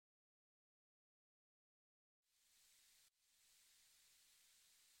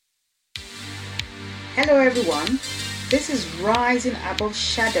Hello everyone, this is Rising Above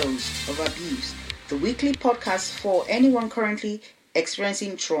Shadows of Abuse, the weekly podcast for anyone currently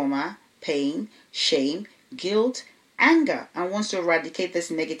experiencing trauma, pain, shame, guilt, anger, and wants to eradicate these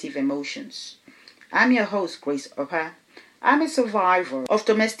negative emotions. I'm your host, Grace Opa. I'm a survivor of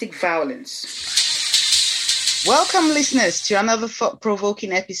domestic violence. Welcome listeners to another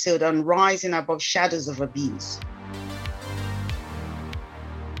thought-provoking episode on Rising Above Shadows of Abuse.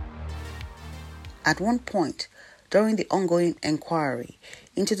 At one point, during the ongoing inquiry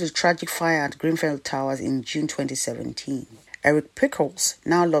into the tragic fire at Grenfell Towers in June 2017, Eric Pickles,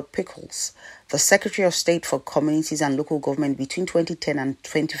 now Lord Pickles, the Secretary of State for Communities and Local Government between 2010 and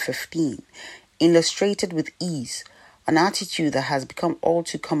 2015, illustrated with ease an attitude that has become all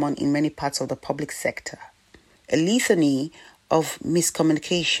too common in many parts of the public sector. A litany of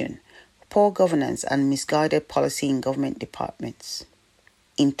miscommunication, poor governance, and misguided policy in government departments.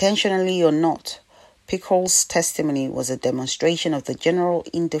 Intentionally or not, Pickles' testimony was a demonstration of the general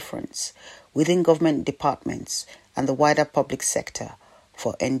indifference within government departments and the wider public sector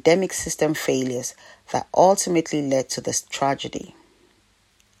for endemic system failures that ultimately led to this tragedy.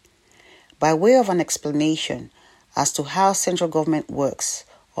 By way of an explanation as to how central government works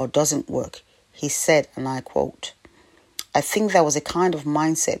or doesn't work, he said, and I quote, "I think there was a kind of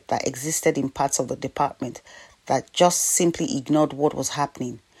mindset that existed in parts of the department that just simply ignored what was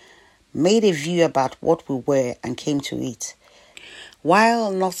happening, made a view about what we were and came to it. While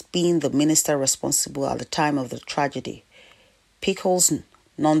not being the minister responsible at the time of the tragedy, Pickles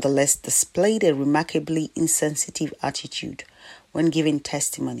nonetheless displayed a remarkably insensitive attitude when giving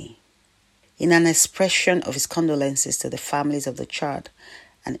testimony. In an expression of his condolences to the families of the charred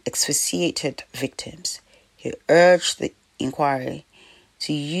and asphyxiated victims, he urged the inquiry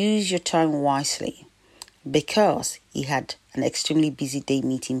to use your time wisely because he had an extremely busy day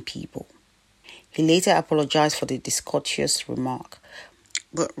meeting people. He later apologized for the discourteous remark,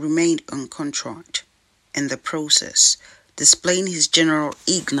 but remained uncontrite in the process, displaying his general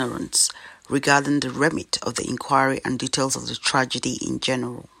ignorance regarding the remit of the inquiry and details of the tragedy in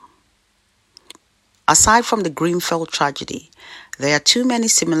general. Aside from the Grenfell tragedy, there are too many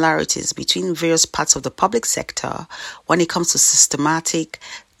similarities between various parts of the public sector when it comes to systematic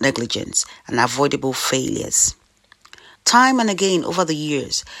negligence and avoidable failures. Time and again over the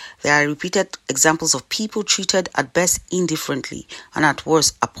years, there are repeated examples of people treated at best indifferently and at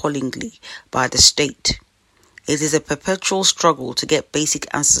worst appallingly by the state. It is a perpetual struggle to get basic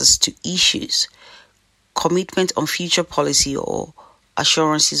answers to issues, commitment on future policy or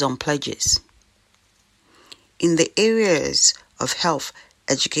assurances on pledges. In the areas of health,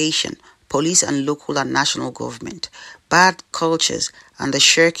 education, police and local and national government, bad cultures and the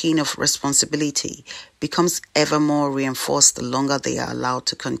shirking of responsibility becomes ever more reinforced the longer they are allowed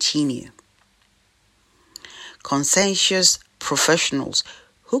to continue. Conscientious professionals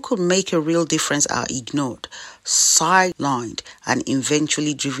who could make a real difference are ignored, sidelined, and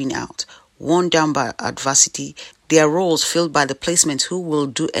eventually driven out, worn down by adversity, their roles filled by the placements who will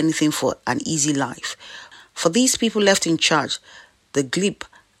do anything for an easy life. For these people left in charge, the glib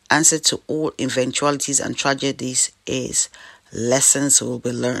answer to all eventualities and tragedies is lessons will be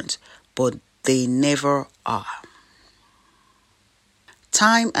learned, but they never are.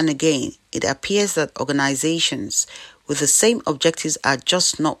 Time and again, it appears that organizations with the same objectives are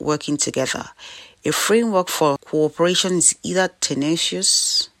just not working together. A framework for cooperation is either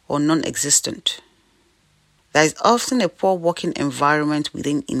tenacious or non-existent. There is often a poor working environment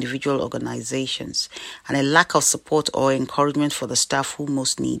within individual organizations and a lack of support or encouragement for the staff who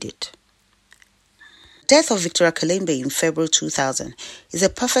most need it. The death of Victoria Climbe in February 2000 is a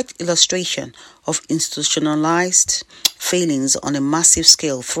perfect illustration of institutionalized failings on a massive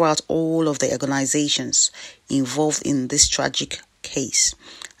scale throughout all of the organizations involved in this tragic case,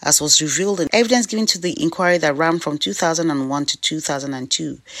 as was revealed in evidence given to the inquiry that ran from 2001 to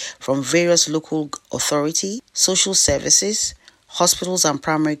 2002 from various local authority, social services, hospitals and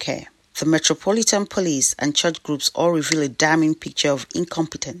primary care. The Metropolitan Police and church groups all reveal a damning picture of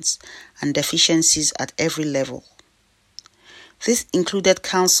incompetence and deficiencies at every level. This included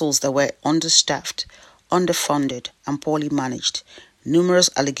councils that were understaffed, underfunded and poorly managed, numerous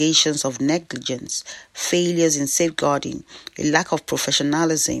allegations of negligence, failures in safeguarding, a lack of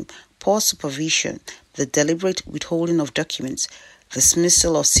professionalism, poor supervision, the deliberate withholding of documents,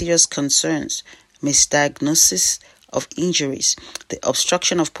 dismissal of serious concerns, misdiagnosis of injuries, the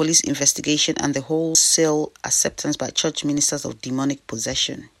obstruction of police investigation, and the wholesale acceptance by church ministers of demonic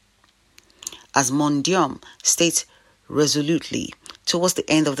possession. As Mondium states resolutely towards the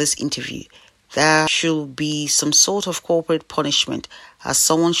end of this interview, there should be some sort of corporate punishment, as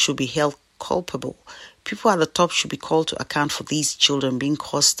someone should be held culpable people at the top should be called to account for these children being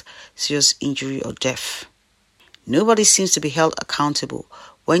caused serious injury or death. Nobody seems to be held accountable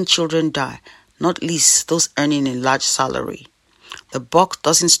when children die, not least those earning a large salary. The buck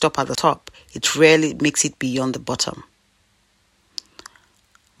doesn't stop at the top, it rarely makes it beyond the bottom.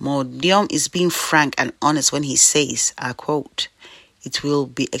 Diom is being frank and honest when he says, I quote, "It will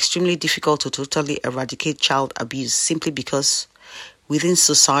be extremely difficult to totally eradicate child abuse simply because within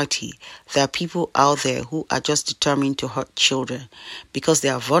society there are people out there who are just determined to hurt children because they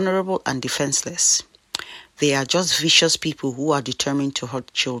are vulnerable and defenseless. They are just vicious people who are determined to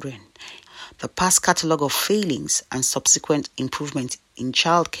hurt children." The past catalogue of failings and subsequent improvements in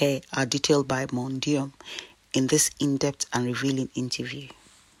childcare are detailed by Diom in this in-depth and revealing interview.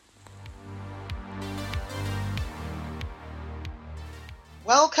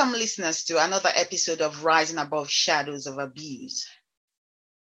 Welcome, listeners, to another episode of Rising Above Shadows of Abuse.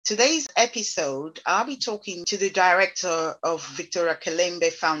 Today's episode, I'll be talking to the director of Victoria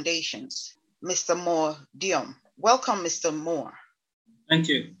Climbe Foundations, Mr. Diom. Welcome, Mr. Moore. Thank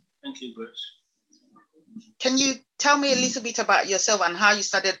you. Thank you, Grace. Can you tell me a little bit about yourself and how you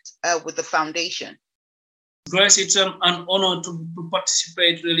started with the foundation? Grace, it's an honor to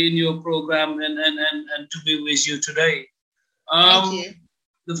participate really in your program and to be with you today. Thank you.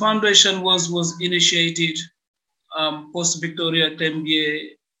 The foundation was initiated post Victoria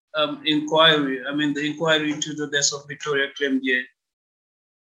Climbe inquiry. I mean, the inquiry into the death of Victoria Climbe.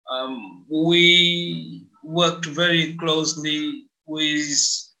 We worked very closely with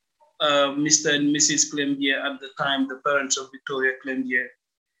Mr. and Mrs. Climbe at the time, the parents of Victoria Climbe,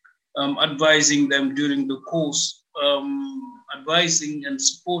 advising them during the course, advising and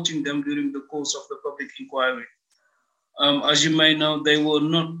supporting them during the course of the public inquiry. As you may know, they were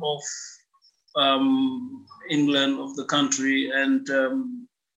not of England, of the country, and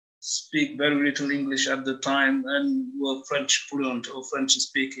speak very little English at the time and were French fluent or French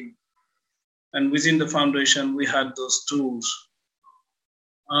speaking. And within the foundation, we had those tools.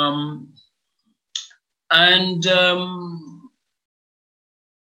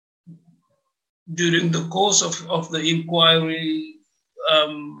 During the course of the inquiry,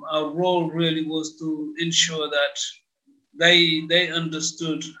 our role really was to ensure that they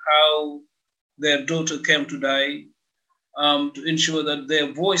understood how their daughter came to die, to ensure that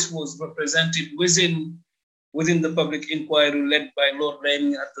their voice was represented within the public inquiry led by Lord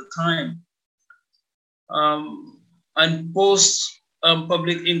Lanning at the time. And post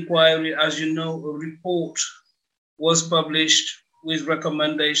public inquiry, as you know, a report was published with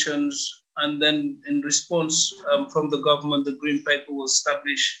recommendations, and then in response from the government, the Green Paper was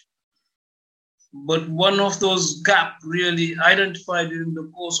established. But one of those gaps really identified during the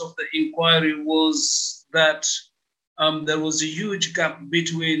course of the inquiry was that there was a huge gap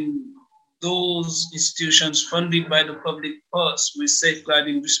between those institutions funded by the public purse with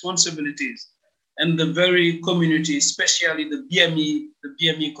safeguarding responsibilities and the very community, especially the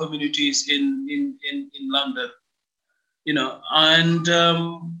BME communities in London. You know, and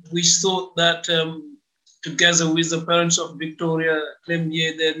we thought that together with the parents of Victoria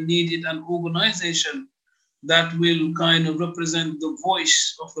Climbe, they needed an organization that will kind of represent the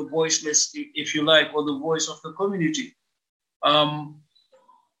voice of the voiceless, if you like, or the voice of the community.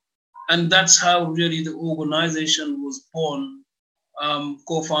 And that's how really the organization was born,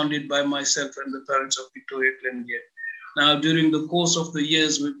 co-founded by myself and the parents of Victoria Climbe. Now, during the course of the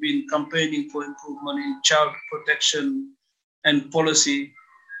years, we've been campaigning for improvement in child protection and policy,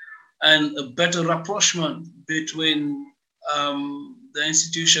 and a better rapprochement between the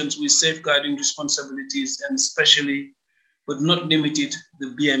institutions with safeguarding responsibilities, and especially, but not limited,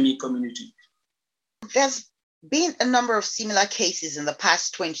 the BME community. There's been a number of similar cases in the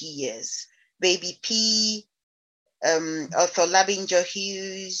past 20 years. Baby P, Arthur Labinger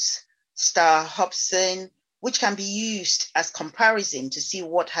Hughes, Star Hobson, which can be used as comparison to see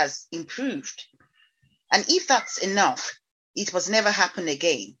what has improved. And if that's enough, it must never happen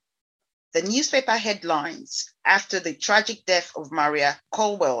again. The newspaper headlines after the tragic death of Maria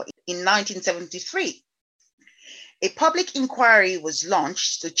Colwell in 1973. A public inquiry was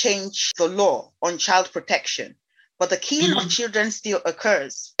launched to change the law on child protection, but the killing of children still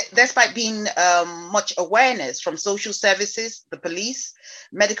occurs. Despite being much awareness from social services, the police,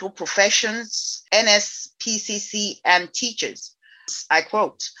 medical professions, NSPCC, and teachers. I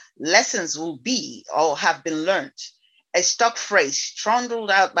quote, "Lessons will be or have been learned," a stock phrase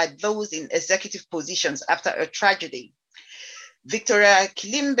trundled out by those in executive positions after a tragedy. Victoria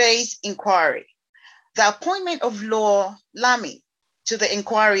Climbe's inquiry. The appointment of Lord Lamy to the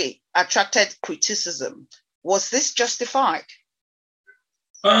inquiry attracted criticism. Was this justified?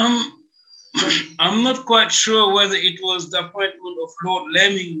 I'm not quite sure whether it was the appointment of Lord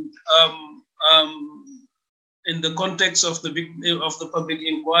Lemming in the context of the public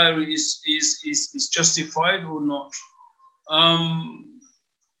inquiry is justified or not.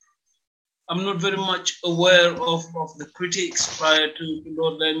 I'm not very much aware of the critics prior to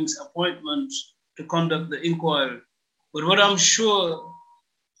Lord Lemming's appointment to conduct the inquiry. But what I'm sure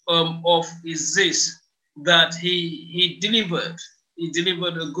of is this, that he delivered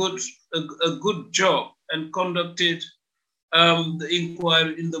a good job and conducted the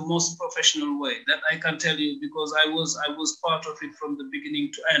inquiry in the most professional way. That I can tell you, because I was part of it from the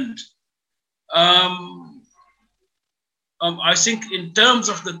beginning to end. I think in terms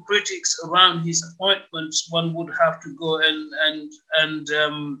of the critics around his appointments, one would have to go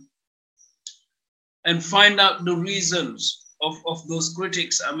and find out the reasons of those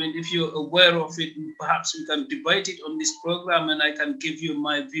critics. I mean, if you're aware of it, perhaps we can debate it on this program and I can give you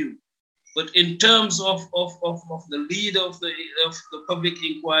my view. But in terms of the lead of the public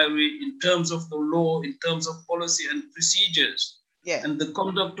inquiry, in terms of the law, in terms of policy and procedures, and the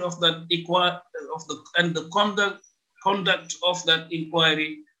conduct of that conduct of that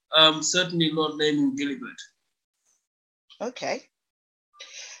inquiry, certainly Lord Lemming delivered. Okay.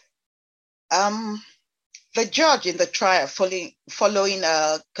 The judge in the trial following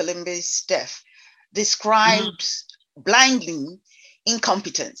Climbe's death described blindly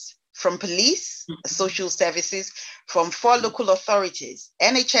incompetence from police, social services, from 4 local authorities,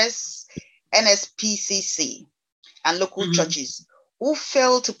 NHS, NSPCC, and local churches, who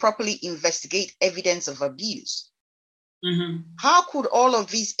failed to properly investigate evidence of abuse. How could all of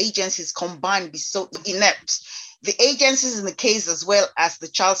these agencies combined be so inept? The agencies in the case, as well as the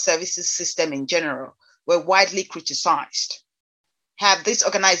child services system in general, were widely criticized. Have these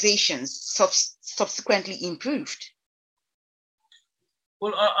organizations subsequently improved?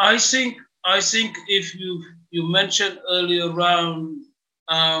 Well, I think if you mentioned earlier around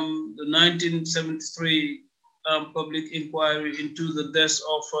the 1973 public inquiry into the death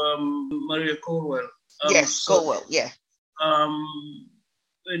of Maria Colwell. Yes, Colwell, yeah.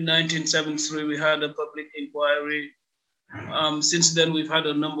 In 1973, we had a public inquiry. Since then, we've had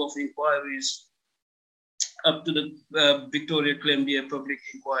a number of inquiries up to the Victoria Climbe public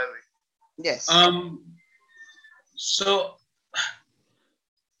inquiry. Yes. So,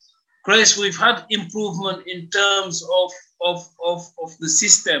 Grace, we've had improvement in terms of the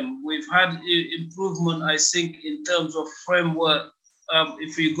system. We've had improvement, I think, in terms of framework.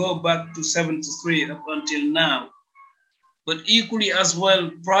 If we go back to 73 up until now, but equally as well,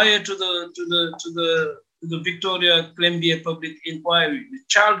 prior to the Victoria Climbe public inquiry, the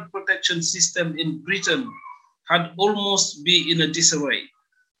child protection system in Britain had almost been in a disarray.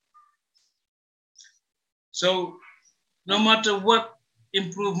 So no matter what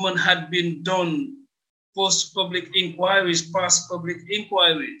improvement had been done past public inquiries,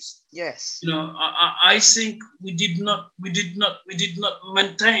 yes, you know, I think we did not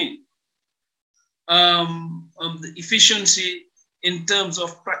maintain the efficiency in terms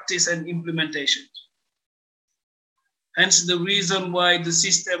of practice and implementation. Hence the reason why the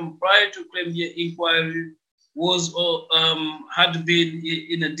system prior to Climbe inquiry was had been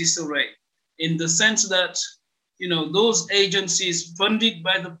in a disarray, in the sense that, you know, those agencies funded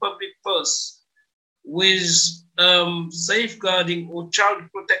by the public purse with safeguarding or child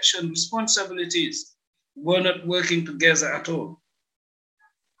protection responsibilities were not working together at all.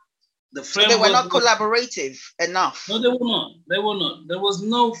 So they were not collaborative enough. No, they were not. There was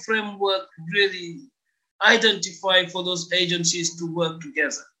no framework really identified for those agencies to work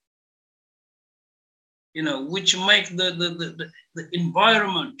together. You know, which make the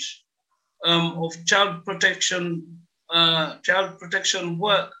environment of child protection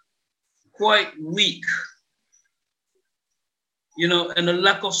work quite weak. You know, and a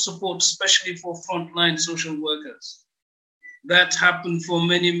lack of support, especially for frontline social workers. That happened for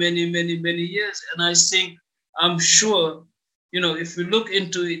many years, and I'm sure, you know, if we look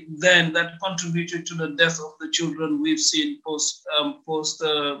into it, then that contributed to the death of the children we've seen post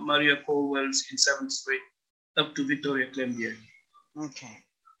Maria Colwell's in 73 up to Victoria Climbe. Okay.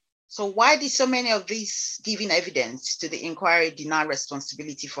 So why did so many of these giving evidence to the inquiry deny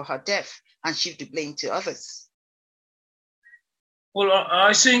responsibility for her death and shift the blame to others? Well,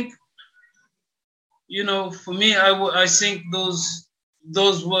 I think, you know, for me, I think those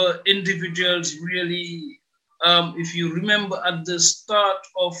were individuals really. If you remember at the start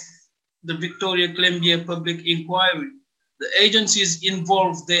of the Victoria Climbe public inquiry, the agencies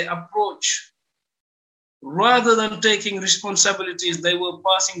involved, their approach, rather than taking responsibilities, they were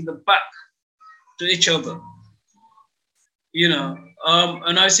passing the buck to each other. you know,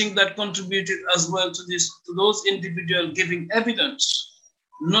 and I think that contributed as well to this, to those individuals giving evidence,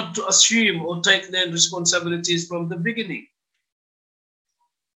 not to assume or take their responsibilities from the beginning,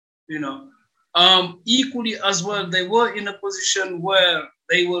 you know. Equally as well, they were in a position where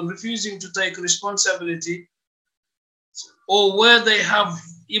they were refusing to take responsibility, or where they have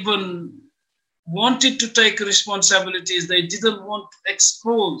even wanted to take responsibilities, they didn't want to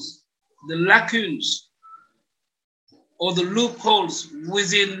expose the lacunes or the loopholes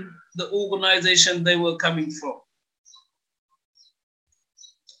within the organization they were coming from.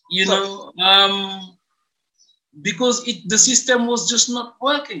 You know, because the system was just not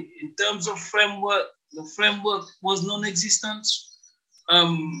working in terms of framework. The framework was non-existent.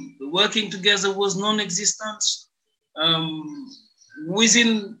 The working together was non-existent.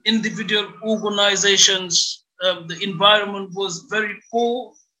 Within individual organizations, the environment was very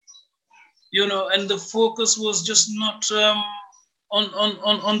poor, you know, and the focus was just not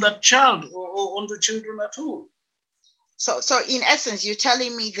on that child or on the children at all. So in essence, you're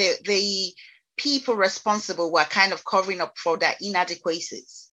telling me the people responsible were kind of covering up for their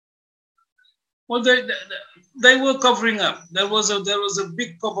inadequacies. Well, they were covering up. There was a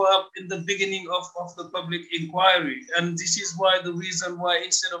big cover up in the beginning of the public inquiry, and this is why the reason why,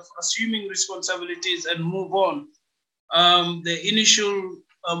 instead of assuming responsibilities and move on, the initial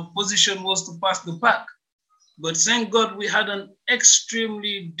position was to pass the buck. But thank God we had an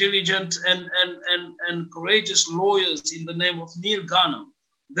extremely diligent and courageous lawyers in the name of Neil Garnham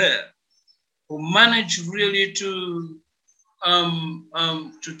there, who managed really to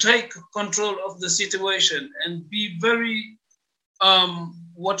take control of the situation and be very,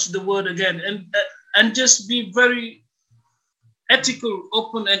 what's the word again, and just be very ethical,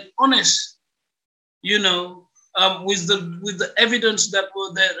 open, and honest, you know, with the evidence that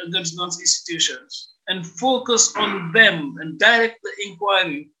were there against those institutions, and focus on them and direct the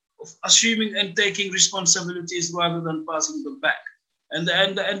inquiry of assuming and taking responsibilities rather than passing them back. And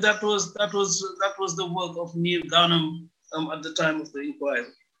that was the work of Neil Garnham at the time of the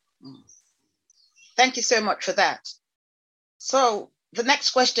inquiry. Thank you so much for that. So the next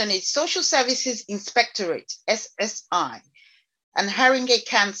question is: Social Services Inspectorate, SSI, and Haringey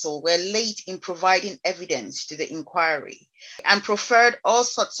Council were late in providing evidence to the inquiry and proffered all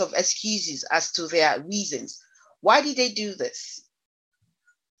sorts of excuses as to their reasons. Why did they do this?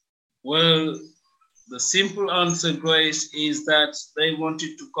 Well, the simple answer, Grace, is that they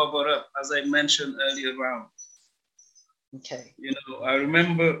wanted to cover up, as I mentioned earlier on. Okay. You know, I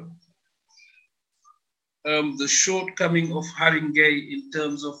remember the shortcoming of Haringey in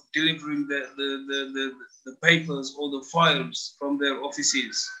terms of delivering the papers or the files from their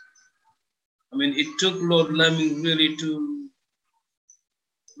offices. I mean, it took Lord Lemming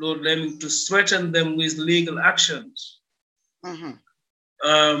to threaten them with legal actions,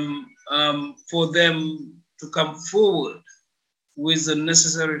 for them to come forward with the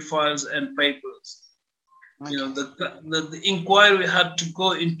necessary files and papers. Okay. You know, the inquiry had to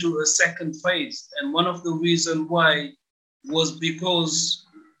go into a second phase, and one of the reasons why was because,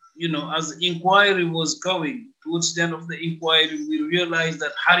 you know, as the inquiry was going, towards the end of the inquiry, we realized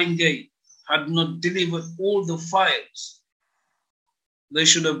that Haringey had not delivered all the files they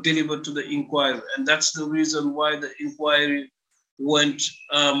should have delivered to the inquiry. And that's the reason why the inquiry went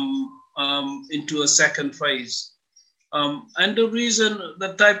into a second phase. And the reason,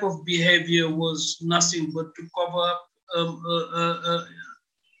 the type of behavior was nothing but to cover up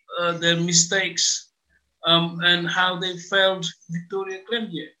their mistakes and how they failed Victoria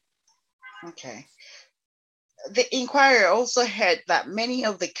Climbe. Okay. The inquiry also heard that many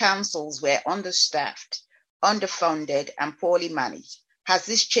of the councils were understaffed, underfunded, and poorly managed. Has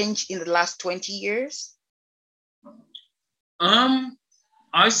this changed in the last 20 years?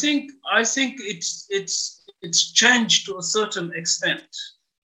 I think it's changed to a certain extent,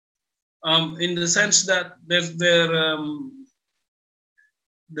 in the sense that the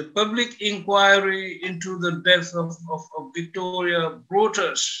public inquiry into the death of Victoria brought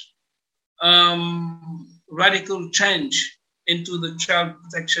us radical change into the child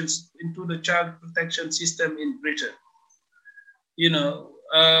protection system in Britain. You know,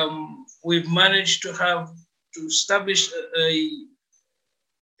 we've managed to establish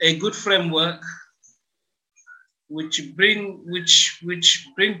a good framework which bring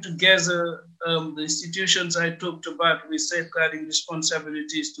together the institutions I talked about with safeguarding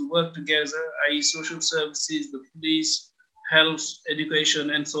responsibilities to work together, i.e. social services, the police, health, education,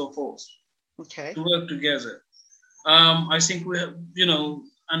 and so forth. Okay. To work together. I think we have, you know,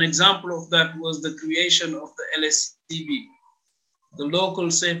 an example of that was the creation of the LSCB, the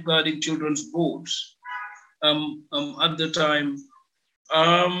Local Safeguarding Children's Boards, at the time.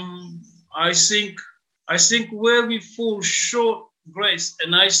 I think where we fall short, Grace,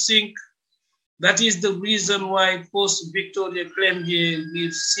 and I think that is the reason why post-Victoria Climbe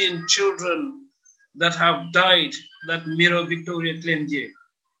we've seen children that have died that mirror Victoria Climbe.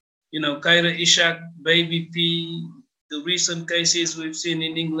 Kyra Ishak, Baby P, the recent cases we've seen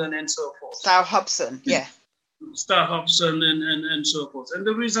in England and so forth. Star Hobson, yeah. Star Hobson and so forth. And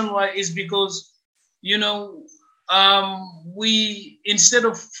the reason why is because, we, instead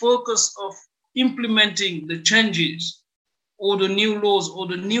of focus of implementing the changes or the new laws or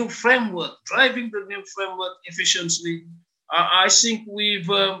the new framework, driving the new framework efficiently, I think we've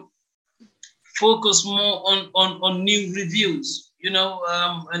focused more on new reviews,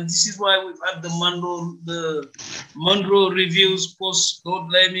 and this is why we've had the Monroe reviews post Lord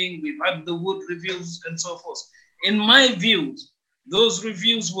Laming, we've had the Wood reviews and so forth. In my views, those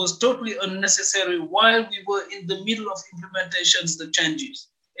reviews was totally unnecessary while we were in the middle of implementations, the changes,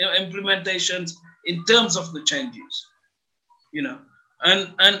 implementations in terms of the changes,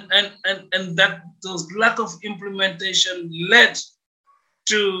 and that those lack of implementation led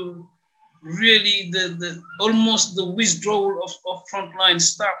to really the almost the withdrawal of frontline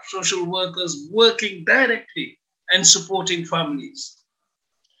staff, social workers working directly and supporting families.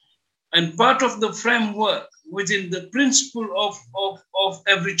 And part of the framework within the principle of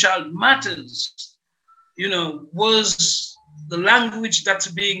every child matters, was the language that's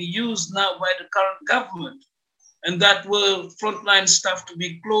being used now by the current government. And that were frontline staff to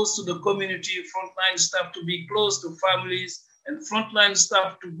be close to the community, frontline staff to be close to families, and frontline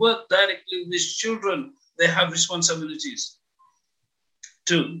staff to work directly with children. They have responsibilities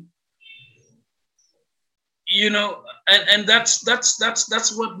too. And that's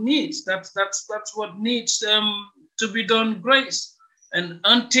what needs. That's what needs to be done, Grace. And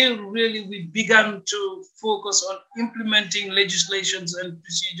until really we began to focus on implementing legislations and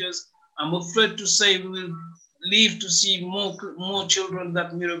procedures, I'm afraid to say we will live to see more children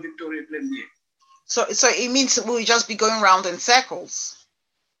that mirror Victoria Climbe. So it means we'll just be going around in circles.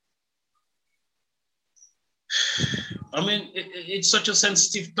 I mean, it's such a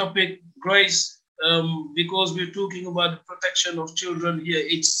sensitive topic, Grace, because we're talking about the protection of children here.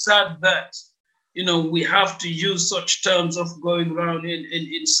 It's sad that, we have to use such terms of going around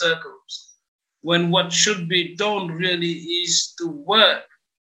in circles, when what should be done really is to work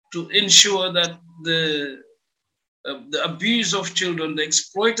to ensure that the abuse of children, the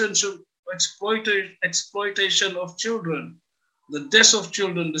exploitation of children, the deaths of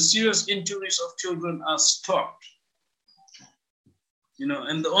children, the serious injuries of children are stopped.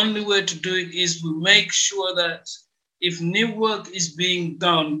 And the only way to do it is we make sure that if new work is being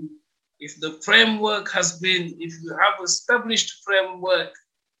done, if the framework if you have established framework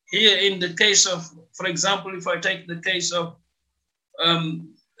here in the case of, for example, if I take the case of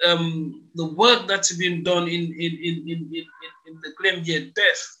the work that's been done in the Climbe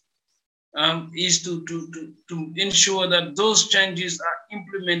death, is to ensure that those changes are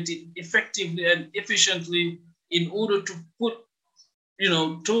implemented effectively and efficiently in order to put,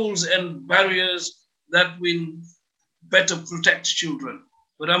 tools and barriers that will better protect children.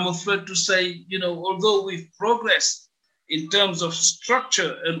 But I'm afraid to say, although we've progressed in terms of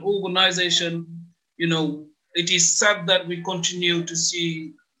structure and organization, it is sad that we continue to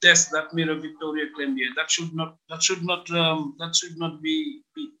see deaths that mirror Victoria Climbe. That should not be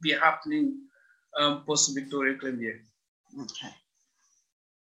happening post Victoria Climbe.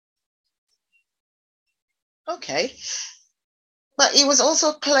 Okay. But it was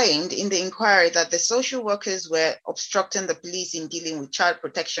also claimed in the inquiry that the social workers were obstructing the police in dealing with child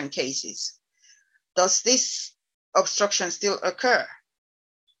protection cases. Does this obstruction still occur?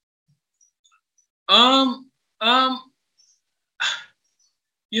 In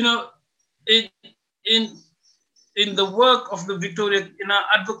the work of the Victoria, in our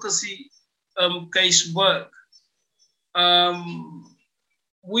advocacy case work,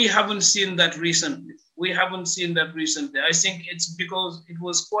 we haven't seen that recently. I think it's because it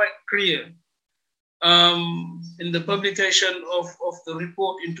was quite clear in the publication of the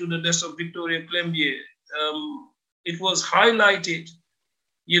report into the deaths of Victoria Climbe. It was highlighted,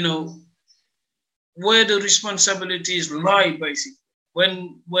 where the responsibilities lie, basically.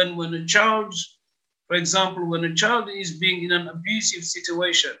 When a child, for example, when a child is being in an abusive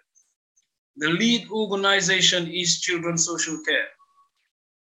situation, the lead organization is Children's Social Care.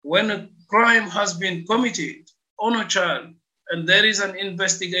 When a crime has been committed on a child and there is an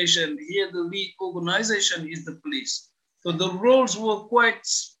investigation, here the lead organization is the police. So the roles were quite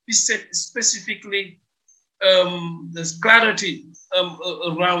specifically, there's clarity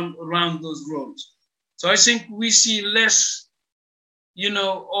around those roles. So I think we see less,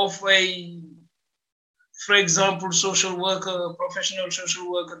 of a, for example, social worker, professional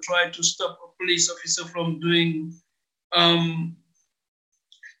social worker try to stop a police officer from doing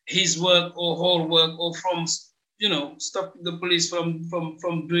his work or her work, or from, stop the police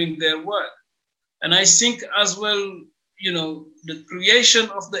from doing their work. And I think as well, the creation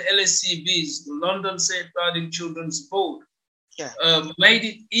of the LSCBs, the London Safeguarding Children's Board, Yeah. Made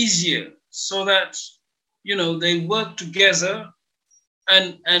it easier so that, they work together,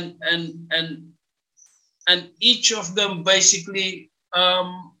 and each of them basically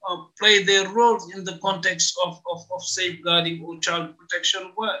play their roles in the context of safeguarding or child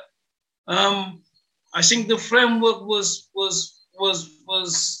protection work. I think the framework was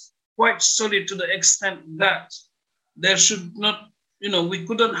quite solid to the extent that there should not, we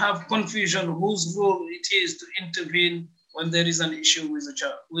couldn't have confusion whose role it is to intervene when there is an issue with a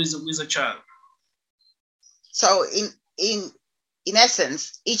child. With a child. So in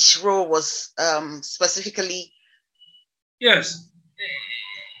essence, each role was specifically. Yes,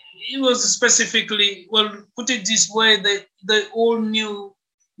 it was specifically, well, put it this way, they all knew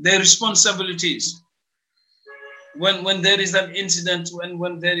their responsibilities when there is an incident,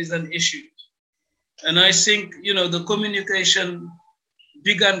 when there is an issue. And I think, the communication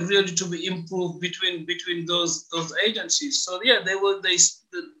began really to be improved between those agencies. So yeah,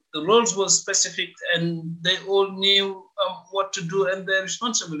 the roles were specific, and they all knew what to do and their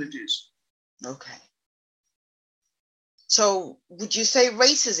responsibilities. Okay. So would you say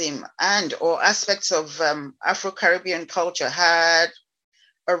racism and or aspects of Afro-Caribbean culture had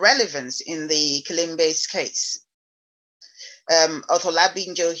a relevance in the Climbe's case?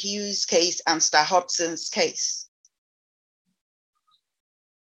 Otholabinjo Hughes' case and Star Hobson's case?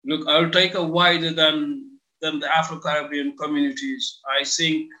 Look, I'll take a wider than the Afro-Caribbean communities. I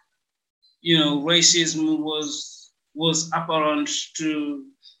think, racism was apparent to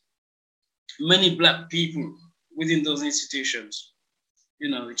many Black people within those institutions.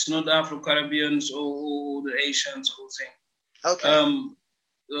 It's not the Afro-Caribbeans or the Asians who think. Okay.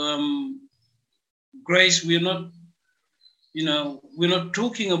 Grace, we're not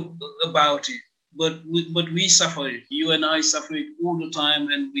talking about it, but we suffer it. You and I suffer it all the time,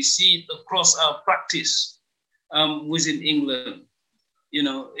 and we see it across our practice within England.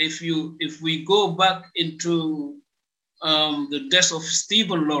 If we go back into the death of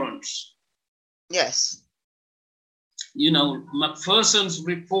Stephen Lawrence. Yes. Macpherson's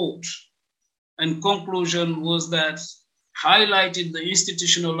report and conclusion was that highlighted the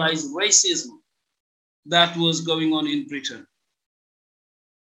institutionalized racism that was going on in Britain.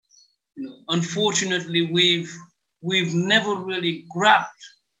 Unfortunately, we've never really grabbed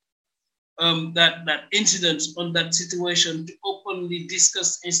that incident on that situation to openly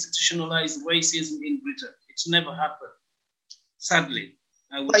discuss institutionalized racism in Britain. It's never happened, sadly,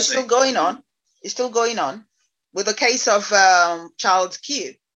 I would say. It's still going on. It's still going on with the case of Charles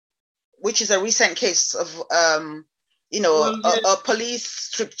Q, which is a recent case of, a police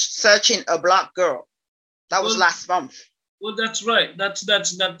searching a Black girl. That was last month. Well, that's right. That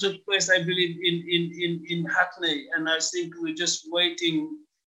took place, I believe, in Hackney, and I think we're just waiting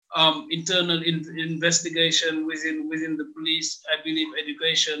internal investigation within the police. I believe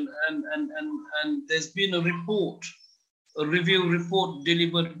education, and there's been a review report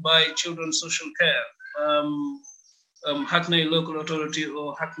delivered by Children's Social Care, Hackney Local Authority,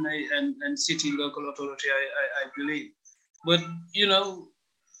 or Hackney and City Local Authority, I believe. But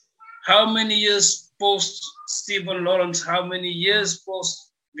how many years post Stephen Lawrence, how many years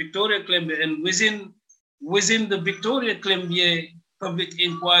post Victoria Climbe, and within the Victoria Climbe public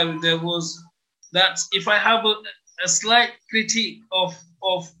inquiry, there was that. If I have a slight critique of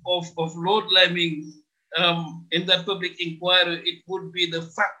Lord Leming in that public inquiry, it would be the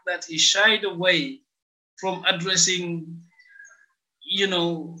fact that he shied away from addressing,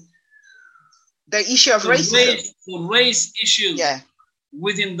 the issue of racism, the race issues. Yeah.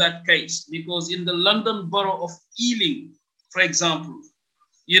 Within that case, because in the London borough of Ealing, for example,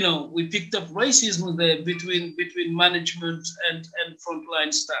 we picked up racism there between management and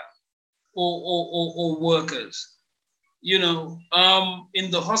frontline staff or workers. In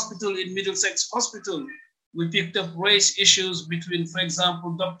the hospital, in Middlesex Hospital, we picked up race issues between, for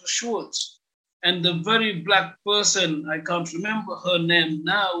example, Dr. Schwartz and the very Black person, I can't remember her name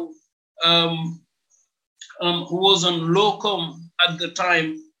now, who was on locum at the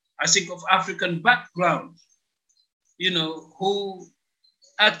time, I think of African background, who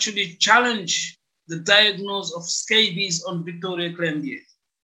actually challenged the diagnosis of scabies on Victoria Climbe.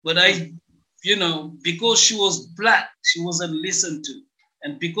 But because she was Black, she wasn't listened to.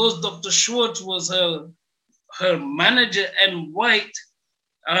 And because Dr. Schwartz was her manager and white,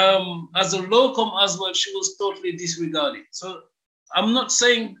 as a locum as well, she was totally disregarded. So I'm not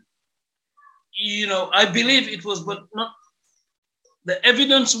saying, I believe it was, but not, the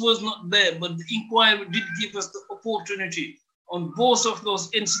evidence was not there, but the inquiry did give us the opportunity on both of those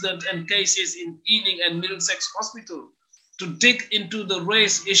incidents and cases in Ealing and Middlesex Hospital to dig into the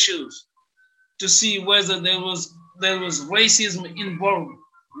race issues to see whether there was racism involved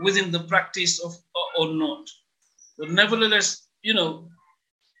within the practice of or not. But nevertheless, even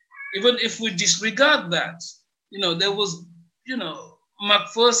if we disregard that, there was,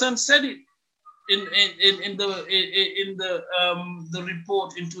 Macpherson said it in the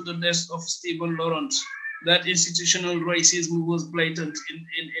report into the death of Stephen Lawrence, that institutional racism was blatant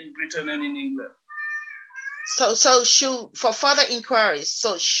in Britain and in England. So should, for further inquiries,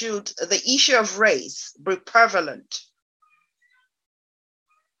 so should the issue of race be prevalent?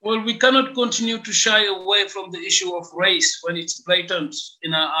 Well, we cannot continue to shy away from the issue of race when it's blatant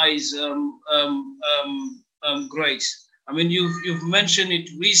in our eyes, Grace. I mean, you've mentioned it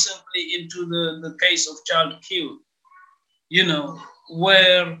recently into the case of child Q,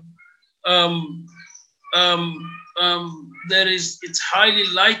 where it's highly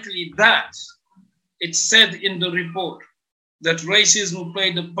likely that it's said in the report that racism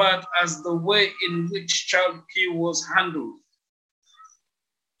played a part as the way in which child Q was handled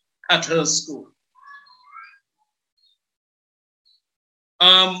at her school.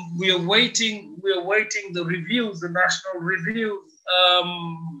 We are waiting the reviews, the national review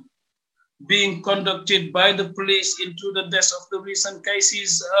being conducted by the police into the deaths of the recent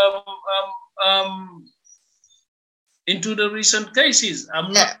cases.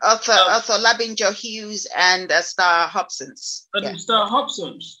 Arthur Labinger Hughes and Star Hobson's. Star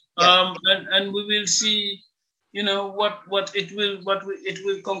Hobson's. Yeah. And we will see, what it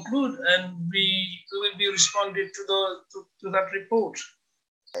will conclude, and we will be responding to that report.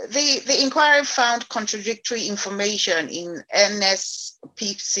 The inquiry found contradictory information in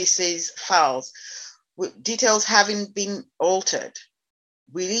NSPCC's files, with details having been altered.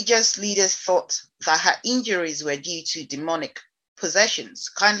 Religious leaders thought that her injuries were due to demonic possessions.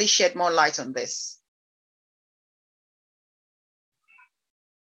 Kindly shed more light on this.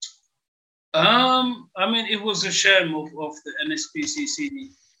 I mean, it was a shame of the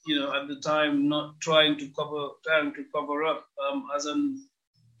NSPCC, at the time, not trying to cover up as a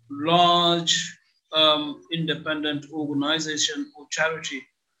large independent organization or charity.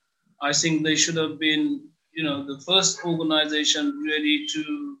 I think they should have been, the first organization really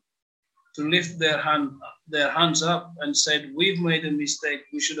to lift their hands up and said, we've made a mistake,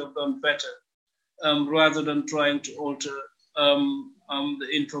 we should have done better, rather than trying to alter the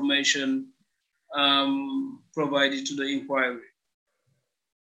information provided to the inquiry.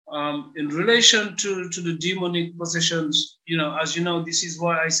 In relation to the demonic possessions, as you know, this is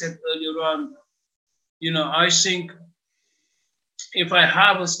why I said earlier on, I think if I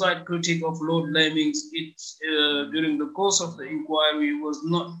have a slight critique of Lord Laming's, it's during the course of the inquiry was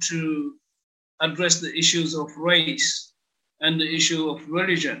not to address the issues of race and the issue of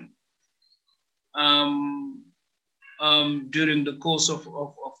religion during the course of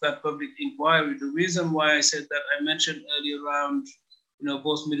that public inquiry. The reason why I said that, I mentioned earlier around,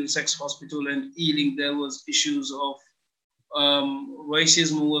 both Middlesex Hospital and Ealing, there was issues of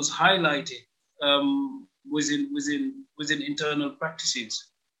racism was highlighted within internal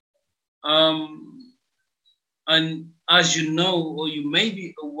practices. And as you know, or you may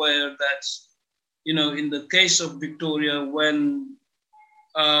be aware that, in the case of Victoria, when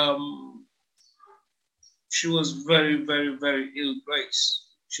she was very, very, very ill, Grace.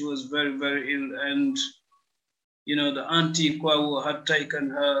 She was very, very ill, and the Auntie Kwawu had taken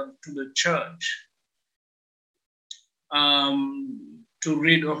her to the church to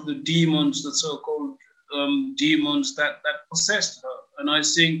rid of the demons, the so-called demons that possessed her. And I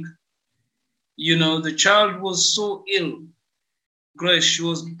think, the child was so ill, Grace, she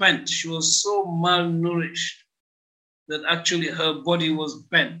was bent. She was so malnourished that actually her body was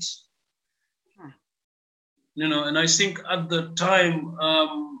bent. And I think at the time,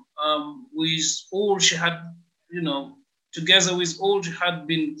 with all she had, together with all she had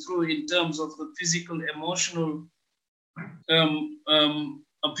been through in terms of the physical, emotional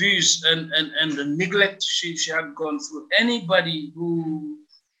abuse and the neglect she had gone through, anybody who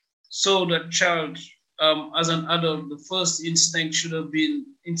saw that child as an adult, the first instinct should have been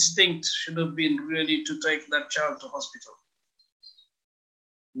really to take that child to hospital.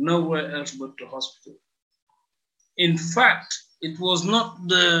 Nowhere else but to hospital. In fact, it was not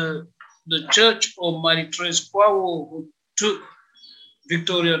the church or Marie-Thérèse Kwawu who took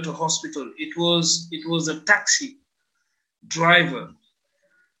Victoria to hospital. It was a taxi driver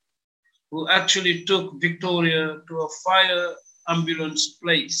who actually took Victoria to a fire ambulance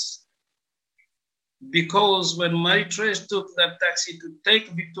place. Because when Marie-Thérèse took that taxi to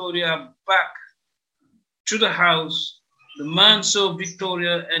take Victoria back to the house, the man saw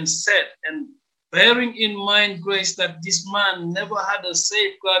Victoria and said, and bearing in mind, Grace, that this man never had a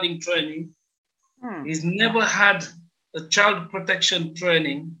safeguarding training, he's never had a child protection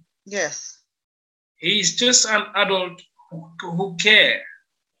training. Yes. He's just an adult who cares.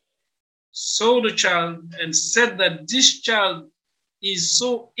 Saw the child and said that this child is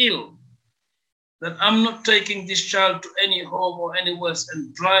so ill that I'm not taking this child to any home or anywhere,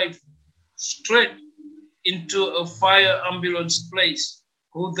 and drive straight into a fire ambulance place,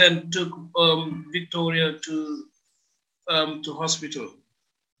 who then took Victoria to hospital.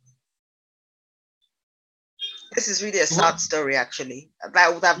 This is really a sad story, actually.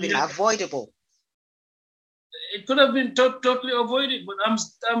 That would have been avoidable. It could have been totally avoided, but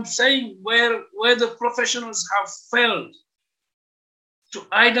I'm saying where the professionals have failed to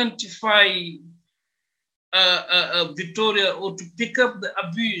identify Victoria, or to pick up the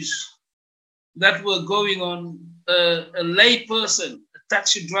abuse that were going on. A lay person, a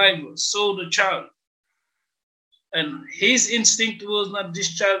taxi driver, saw the child, and his instinct was not, this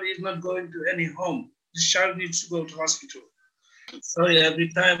child is not going to any home. This child needs to go to hospital. Sorry, every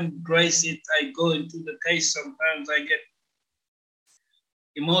time, Grace, I go into the case, sometimes I get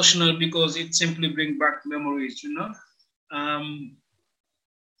emotional because it simply brings back memories, you know.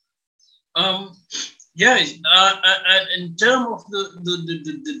 In terms of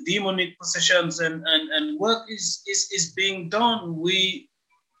the demonic possessions and work is being done, we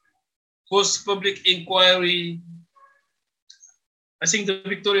post public inquiry. I think the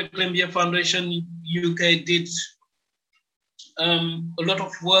Victoria Climbe Foundation UK did a lot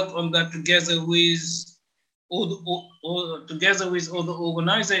of work on that together with other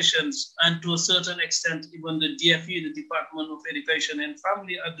organizations, and to a certain extent even the DFE, the Department of Education and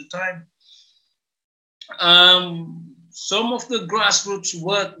Family at the time. Some of the grassroots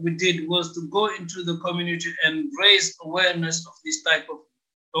work we did was to go into the community and raise awareness of this type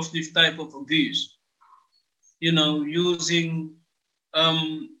of abuse. You know, using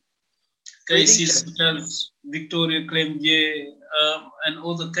cases such as Victoria Climbe and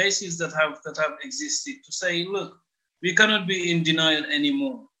other cases that have existed, to say, look, we cannot be in denial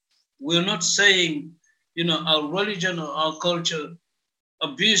anymore. We're not saying, you know, our religion or our culture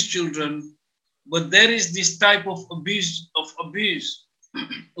abuse children, but there is this type of abuse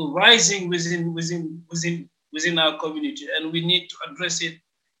rising within our community, and we need to address it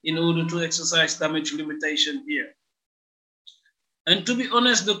in order to exercise damage limitation here. And to be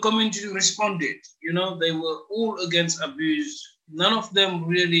honest, the community responded. You know, they were all against abuse. None of them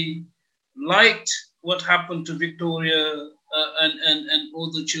really liked what happened to Victoria and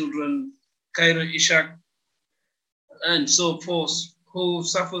other children, Kyra Ishak, and so forth, who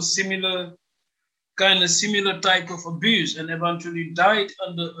suffered similar type of abuse and eventually died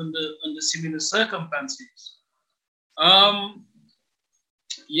under similar circumstances.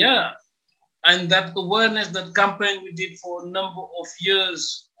 And that awareness, that campaign we did for a number of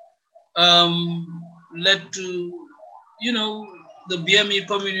years, led to, you know, the BME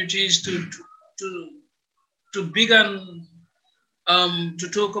communities to begin to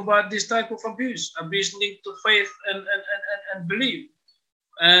talk about this type of abuse linked to faith and belief.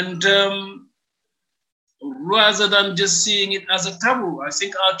 And rather than just seeing it as a taboo, I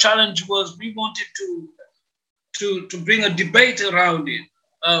think our challenge was we wanted to bring a debate around it.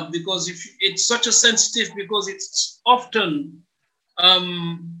 Because if it's such a sensitive, because it's often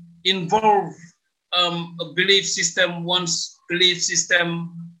involve a belief system, one's belief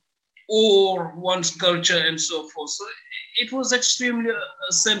system, or one's culture, and so forth. So it was extremely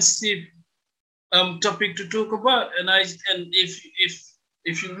a sensitive topic to talk about. And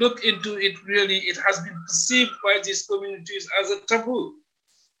if you look into it, really, it has been perceived by these communities as a taboo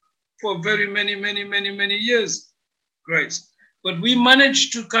for very many years, Grace. But we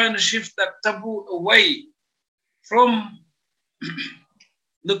managed to kind of shift that taboo away from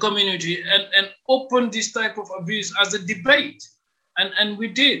the community and open this type of abuse as a debate. And we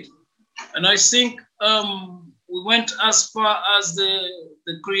did. And I think we went as far as the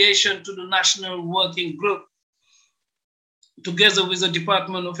creation to the National Working Group, together with the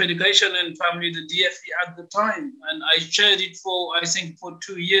Department of Education and Family, the DFE at the time. And I chaired it for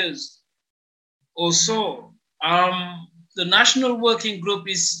 2 years or so. The National Working Group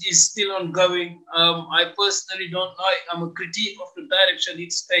is still ongoing. I personally don't know. I'm a critique of the direction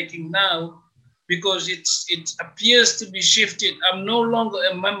it's taking now, because it appears to be shifted. I'm no longer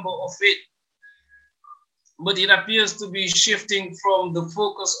a member of it, but it appears to be shifting from the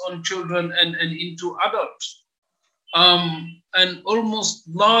focus on children and into adults, and almost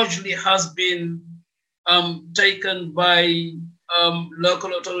largely has been taken by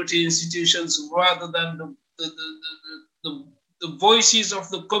local authority institutions rather than the voices of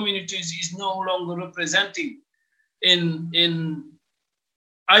the communities is no longer representing in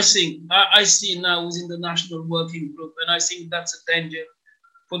I think I see now within the national working group, and I think that's a danger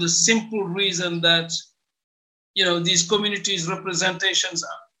for the simple reason that these communities representations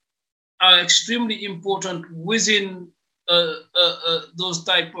are extremely important within those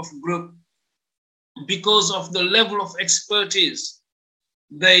type of group because of the level of expertise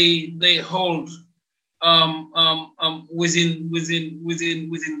they hold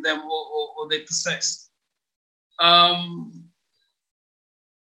within them or they possess.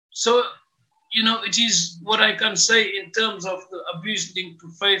 So, it is what I can say in terms of the abuse linked to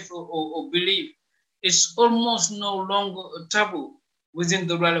faith or belief. It's almost no longer a taboo within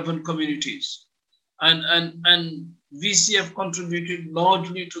the relevant communities. And VCF contributed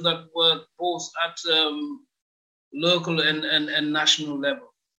largely to that work, both at local and national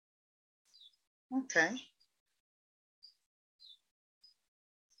level. Okay.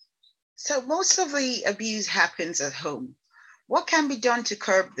 So most of the abuse happens at home. What can be done to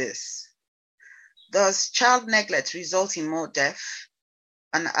curb this? Does child neglect result in more death?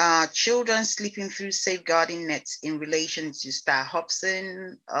 And are children sleeping through safeguarding nets in relation to Star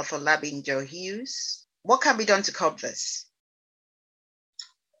Hobson, Arthur Labing, Joe Hughes? What can be done to curb this?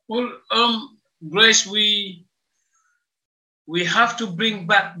 Well, Grace, we have to bring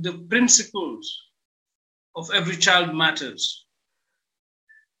back the principles of every child matters.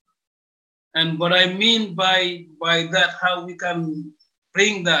 And what I mean by that, how we can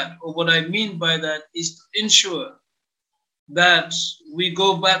bring that, or what I mean by that is to ensure that we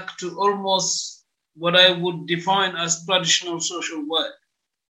go back to almost what I would define as traditional social work.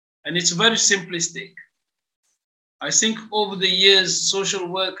 And it's very simplistic. I think over the years, social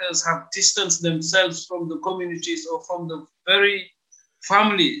workers have distanced themselves from the communities or from the very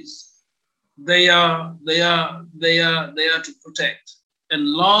families they are to protect. And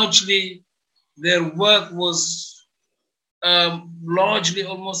largely, their work was largely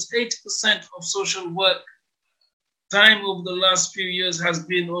almost 80% of social work time over the last few years has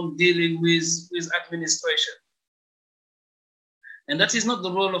been on dealing with administration. And that is not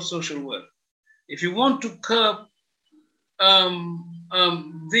the role of social work. If you want to curb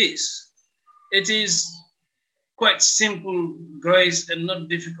this, it is quite simple, Grace, and not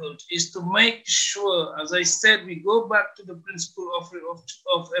difficult, is to make sure, as I said, we go back to the principle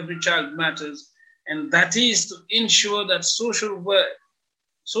of every child matters, and that is to ensure that social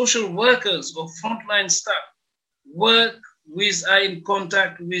workers or frontline staff are in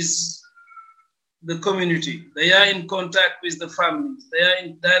contact with the community. They are in contact with the families. They are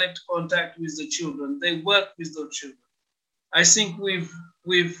in direct contact with the children. They work with those children. I think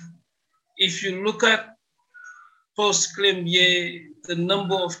if you look at post-Climbe, the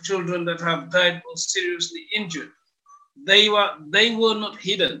number of children that have died or seriously injured, they were not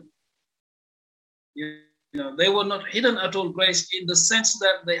hidden. They were not hidden at all, Grace, in the sense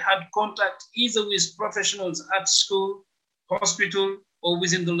that they had contact either with professionals at school, hospital, or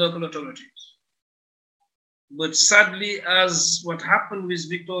within the local authorities. But sadly, as what happened with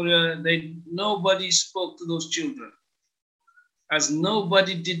Victoria, nobody spoke to those children, as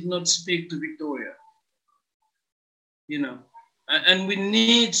nobody did not speak to Victoria. And we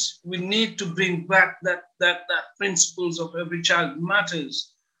need to bring back that principles of every child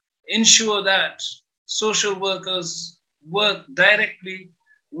matters. Ensure that social workers work directly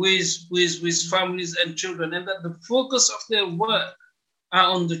with families and children, and that the focus of their work are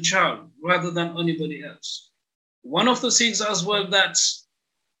on the child rather than anybody else. One of the things as well that's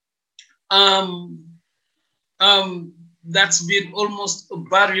been almost a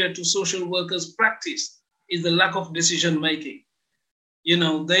barrier to social workers' practice is the lack of decision making.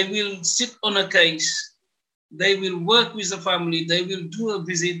 They will sit on a case, they will work with the family, they will do a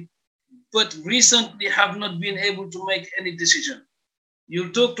visit, but recently have not been able to make any decision. You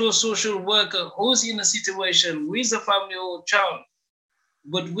talk to a social worker who's in a situation with a family or child,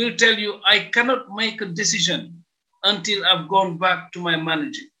 but will tell you, I cannot make a decision until I've gone back to my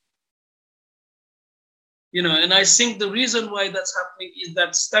manager. And I think the reason why that's happening is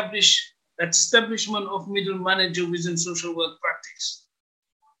that establishment of middle manager within social work practice.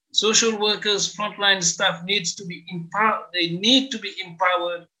 Social workers, frontline staff needs to be empowered. They need to be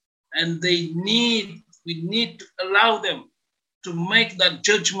empowered, and we need to allow them to make that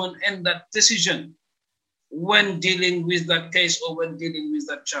judgment and that decision when dealing with that case or when dealing with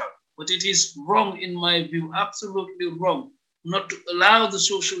that child. But it is wrong, in my view, absolutely wrong, not to allow the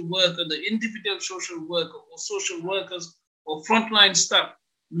social worker, the individual social worker or social workers or frontline staff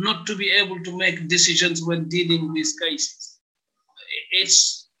not to be able to make decisions when dealing with cases.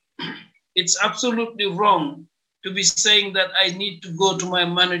 It's absolutely wrong to be saying that I need to go to my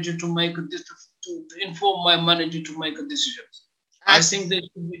manager to make a to inform my manager to make a decision. I think they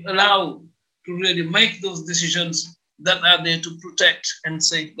should be allowed to really make those decisions that are there to protect and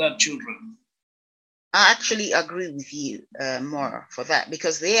safeguard children. I actually agree with you more for that,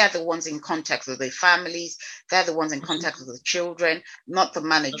 because they are the ones in contact with their families. They're the ones in contact with the children, not the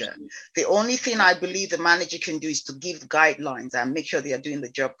manager. Absolutely. The only thing I believe the manager can do is to give guidelines and make sure they are doing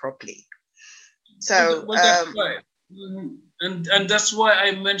the job properly. So, that's right. And that's why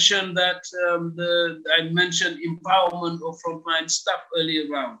I mentioned that I mentioned empowerment of frontline staff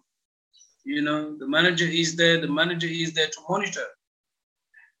earlier on. You know, the manager is there. The manager is there to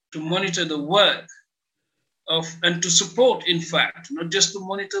monitor the work of and to support. In fact, not just to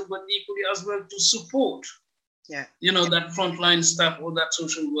monitor, but equally as well to support. Yeah. You know, that frontline staff or that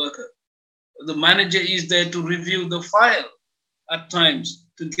social worker. The manager is there to review the file at times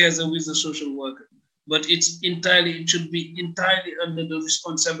together with the social worker. But it should be entirely under the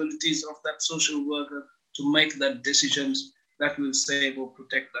responsibilities of that social worker to make that decisions that will save or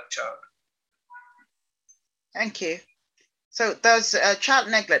protect that child. Thank you. So does child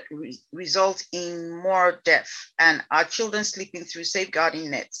neglect result in more death, and are children sleeping through safeguarding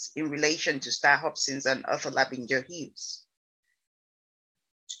nets in relation to Star Hobson's and other Labinger Hughes?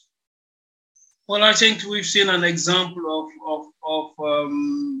 Well, I think we've seen an example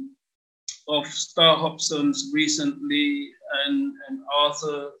of Star Hobson's recently, and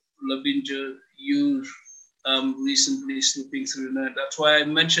Arthur Labinger Hughes recently sleeping through the net. That's why I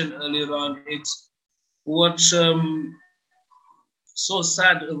mentioned earlier on, it's what's so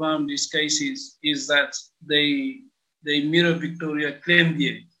sad around these cases is that they mirror Victoria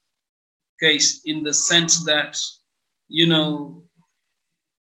Climbe case in the sense that, you know,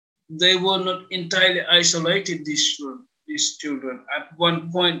 they were not entirely isolated, these children. At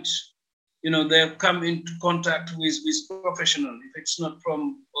one point, you know, they have come into contact with professional. If it's not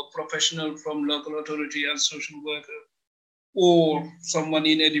from a professional from local authority as social worker, or someone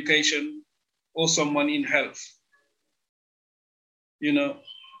in education, or someone in health. You know,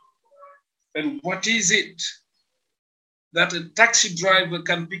 and what is it that a taxi driver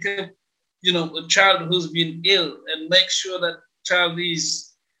can pick up, you know, a child who's been ill and make sure that child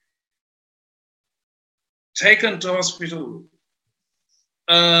is taken to hospital,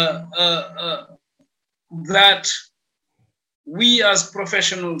 that we as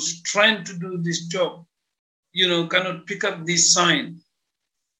professionals trying to do this job, you know, cannot pick up this sign,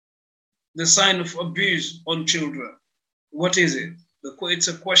 the sign of abuse on children. What is it? It's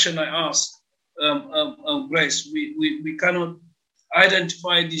a question I asked Grace. We cannot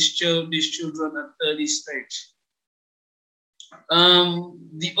identify these children at early stage.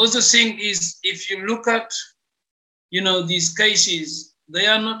 The other thing is, if you look at, you know, these cases, they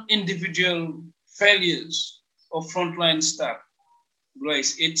are not individual failures of frontline staff,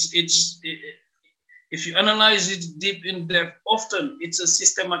 Grace. If you analyze it deep in depth, often it's a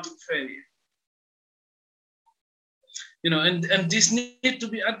systematic failure. You know, and this need to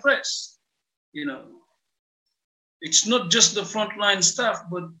be addressed. You know, it's not just the frontline staff,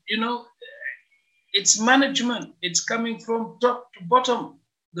 but, you know, it's management. It's coming from top to bottom,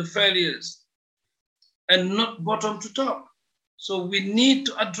 the failures, and not bottom to top. So we need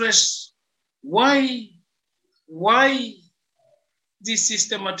to address why these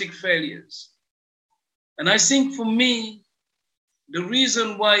systematic failures. And I think for me, the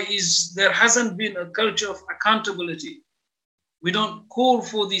reason why is there hasn't been a culture of accountability. We don't call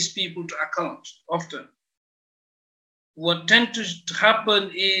for these people to account often. What tends to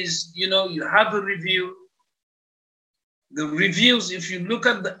happen is, you know, you have a review. The reviews, if you look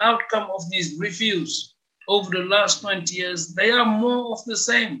at the outcome of these reviews over the last 20 years, they are more of the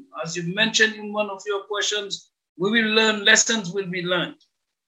same. As you mentioned in one of your questions, we will learn, lessons will be learned.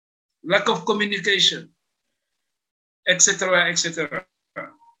 Lack of communication, etc., etc.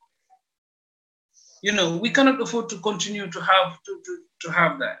 You know, we cannot afford to continue to have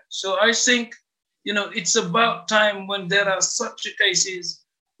that. So I think, you know, it's about time when there are such cases,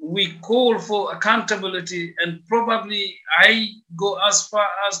 we call for accountability, and probably I go as far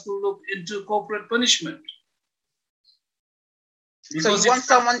as to look into corporate punishment. Because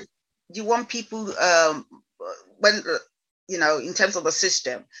so you want people, in terms of the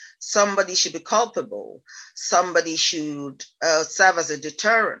system, somebody should be culpable. Somebody should serve as a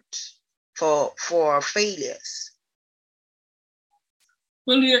deterrent for failures.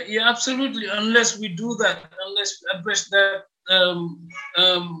 Well, yeah, absolutely. Unless we do that, unless we address that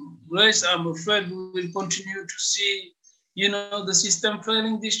race, I'm afraid we will continue to see, the system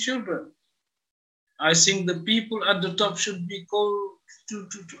failing these children. I think the people at the top should be called to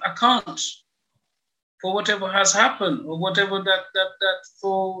account for whatever has happened, or whatever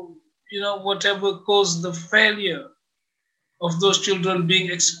whatever caused the failure of those children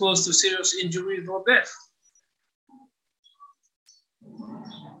being exposed to serious injury or death.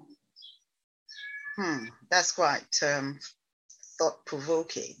 That's quite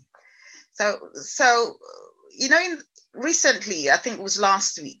thought-provoking. So recently, I think it was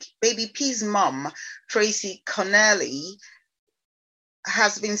last week, Baby P's mom, Tracy Connelly,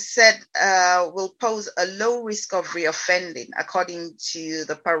 has been said will pose a low risk of reoffending, according to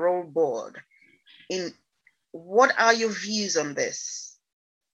the parole board. What are your views on this?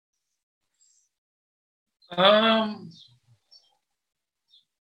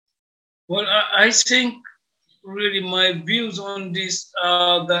 Well, I think really my views on this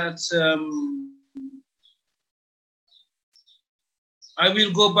are that I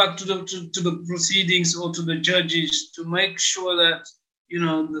will go back to the proceedings or to the judges to make sure that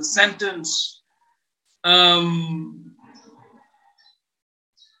the sentence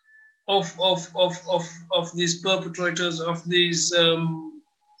of these perpetrators of these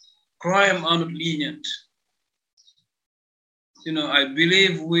crime are not lenient. I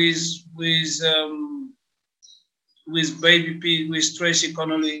believe with Baby P, with Tracy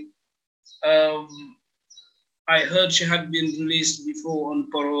Connolly, I heard she had been released before on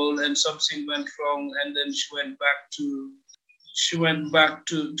parole, and something went wrong, and then she went back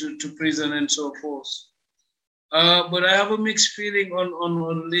to prison and so forth. But I have a mixed feeling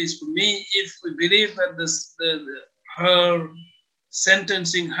on this. For me, if we believe that her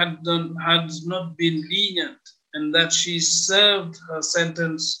sentencing has not been lenient, and that she served her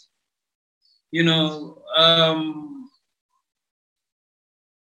sentence, then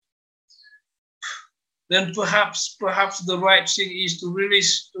perhaps the right thing is to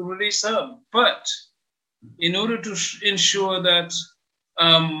release her. But in order to ensure that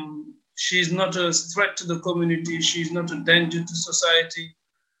she's not a threat to the community, she's not a danger to society,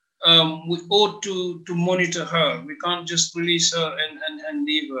 we ought to monitor her. We can't just release her and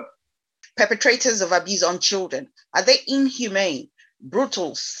leave her. Perpetrators of abuse on children, are they inhumane,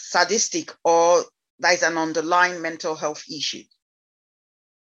 brutal, sadistic, or there's an underlying mental health issue?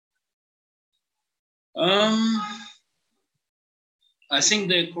 I think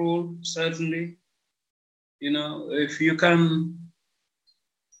they're cruel, certainly. If you can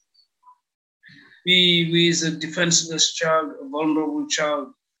be with a defenseless child, a vulnerable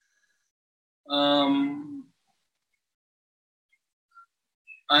child,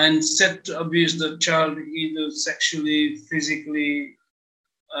 and set to abuse the child either sexually, physically,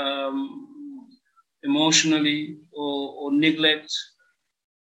 emotionally, or neglect,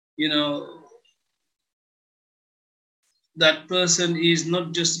 that person is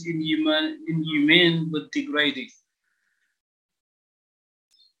not just inhumane but degrading.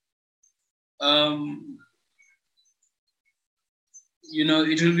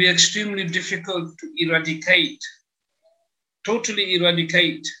 It will be extremely difficult to totally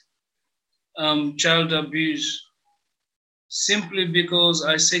eradicate child abuse, simply because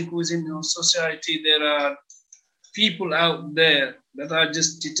I think within our society there are people out there that are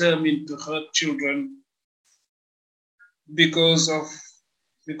just determined to hurt children because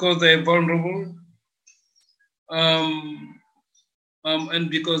they're vulnerable, and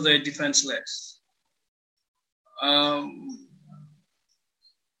because they're defenseless. I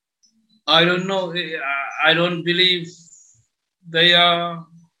don't know. I don't believe they are.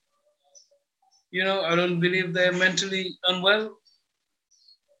 I don't believe they're mentally unwell.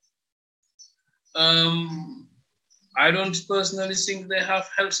 I don't personally think they have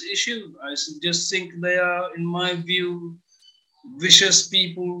health issues. I just think they are, in my view, vicious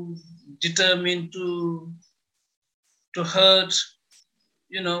people determined to hurt,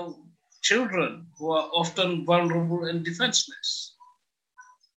 children who are often vulnerable and defenseless.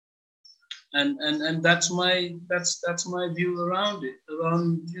 And that's my view around it,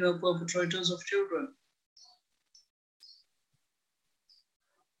 around perpetrators of children.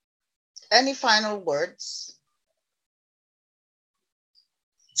 Any final words?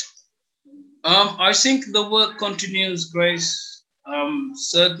 I think the work continues, Grace.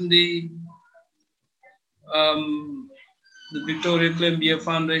 Certainly, the Victoria Climbe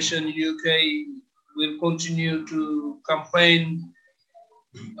Foundation UK will continue to campaign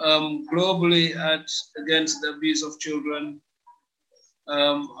globally against the abuse of children.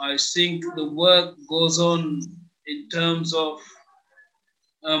 I think the work goes on in terms of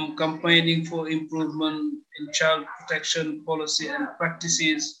campaigning for improvement in child protection policy and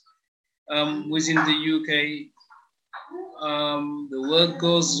practices within the UK. The work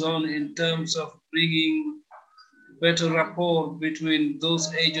goes on in terms of bringing better rapport between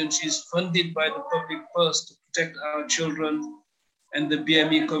those agencies funded by the public purse to protect our children and the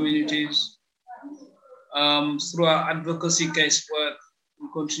BME communities. Through our advocacy casework, we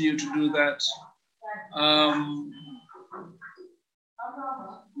continue to do that.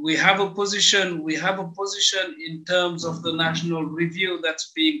 We have a position in terms of the national review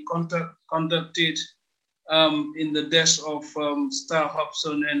that's being conducted in the deaths of Star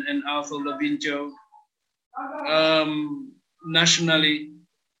Hobson and Arthur Labinjo nationally.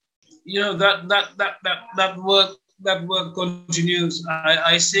 You know, that work continues.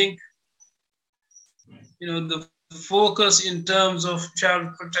 I think, you know, the focus in terms of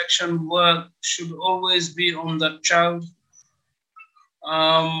child protection work should always be on the child.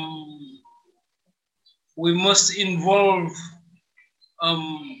 We must involve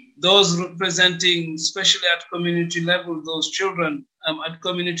those representing, especially at community level, those children at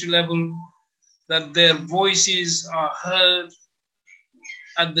community level, that their voices are heard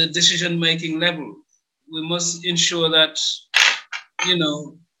at the decision-making level. We must ensure that, you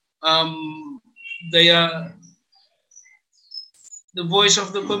know, the voice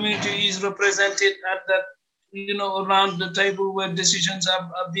of the community is represented at that, you know, around the table where decisions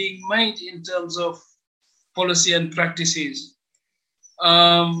are being made in terms of policy and practices.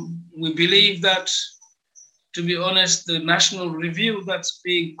 We believe that, to be honest, the national review that's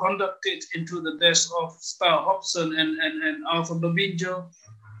being conducted into the deaths of Star Hobson and Arthur Labinjo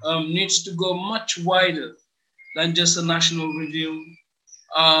needs to go much wider than just a national review.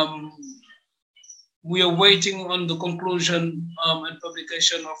 We are waiting on the conclusion and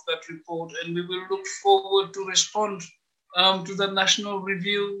publication of that report, and we will look forward to respond to the national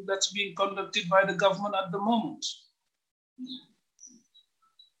review that's being conducted by the government at the moment.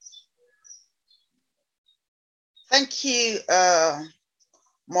 Thank you,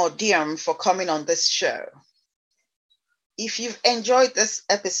 Mordiam, for coming on this show. If you've enjoyed this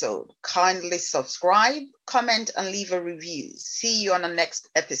episode, kindly subscribe, comment, and leave a review. See you on the next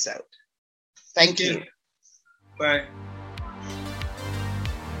episode. Thank you. Bye.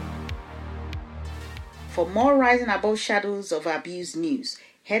 For more Rising Above Shadows of Abuse news,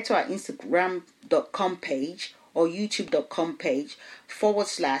 head to our Instagram.com page or YouTube.com page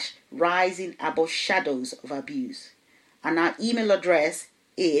 /Rising Above Shadows of Abuse. And our email address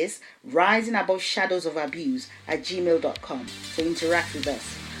is risingaboveshadowsofabuse@gmail.com. So interact with us.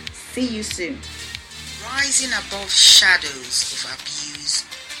 See you soon. Rising Above Shadows of Abuse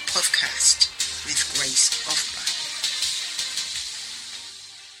podcast with Grace Offman.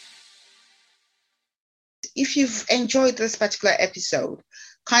 If you've enjoyed this particular episode,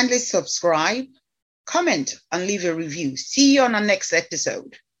 kindly subscribe, comment, and leave a review. See you on our next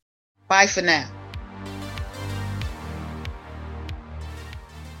episode. Bye for now.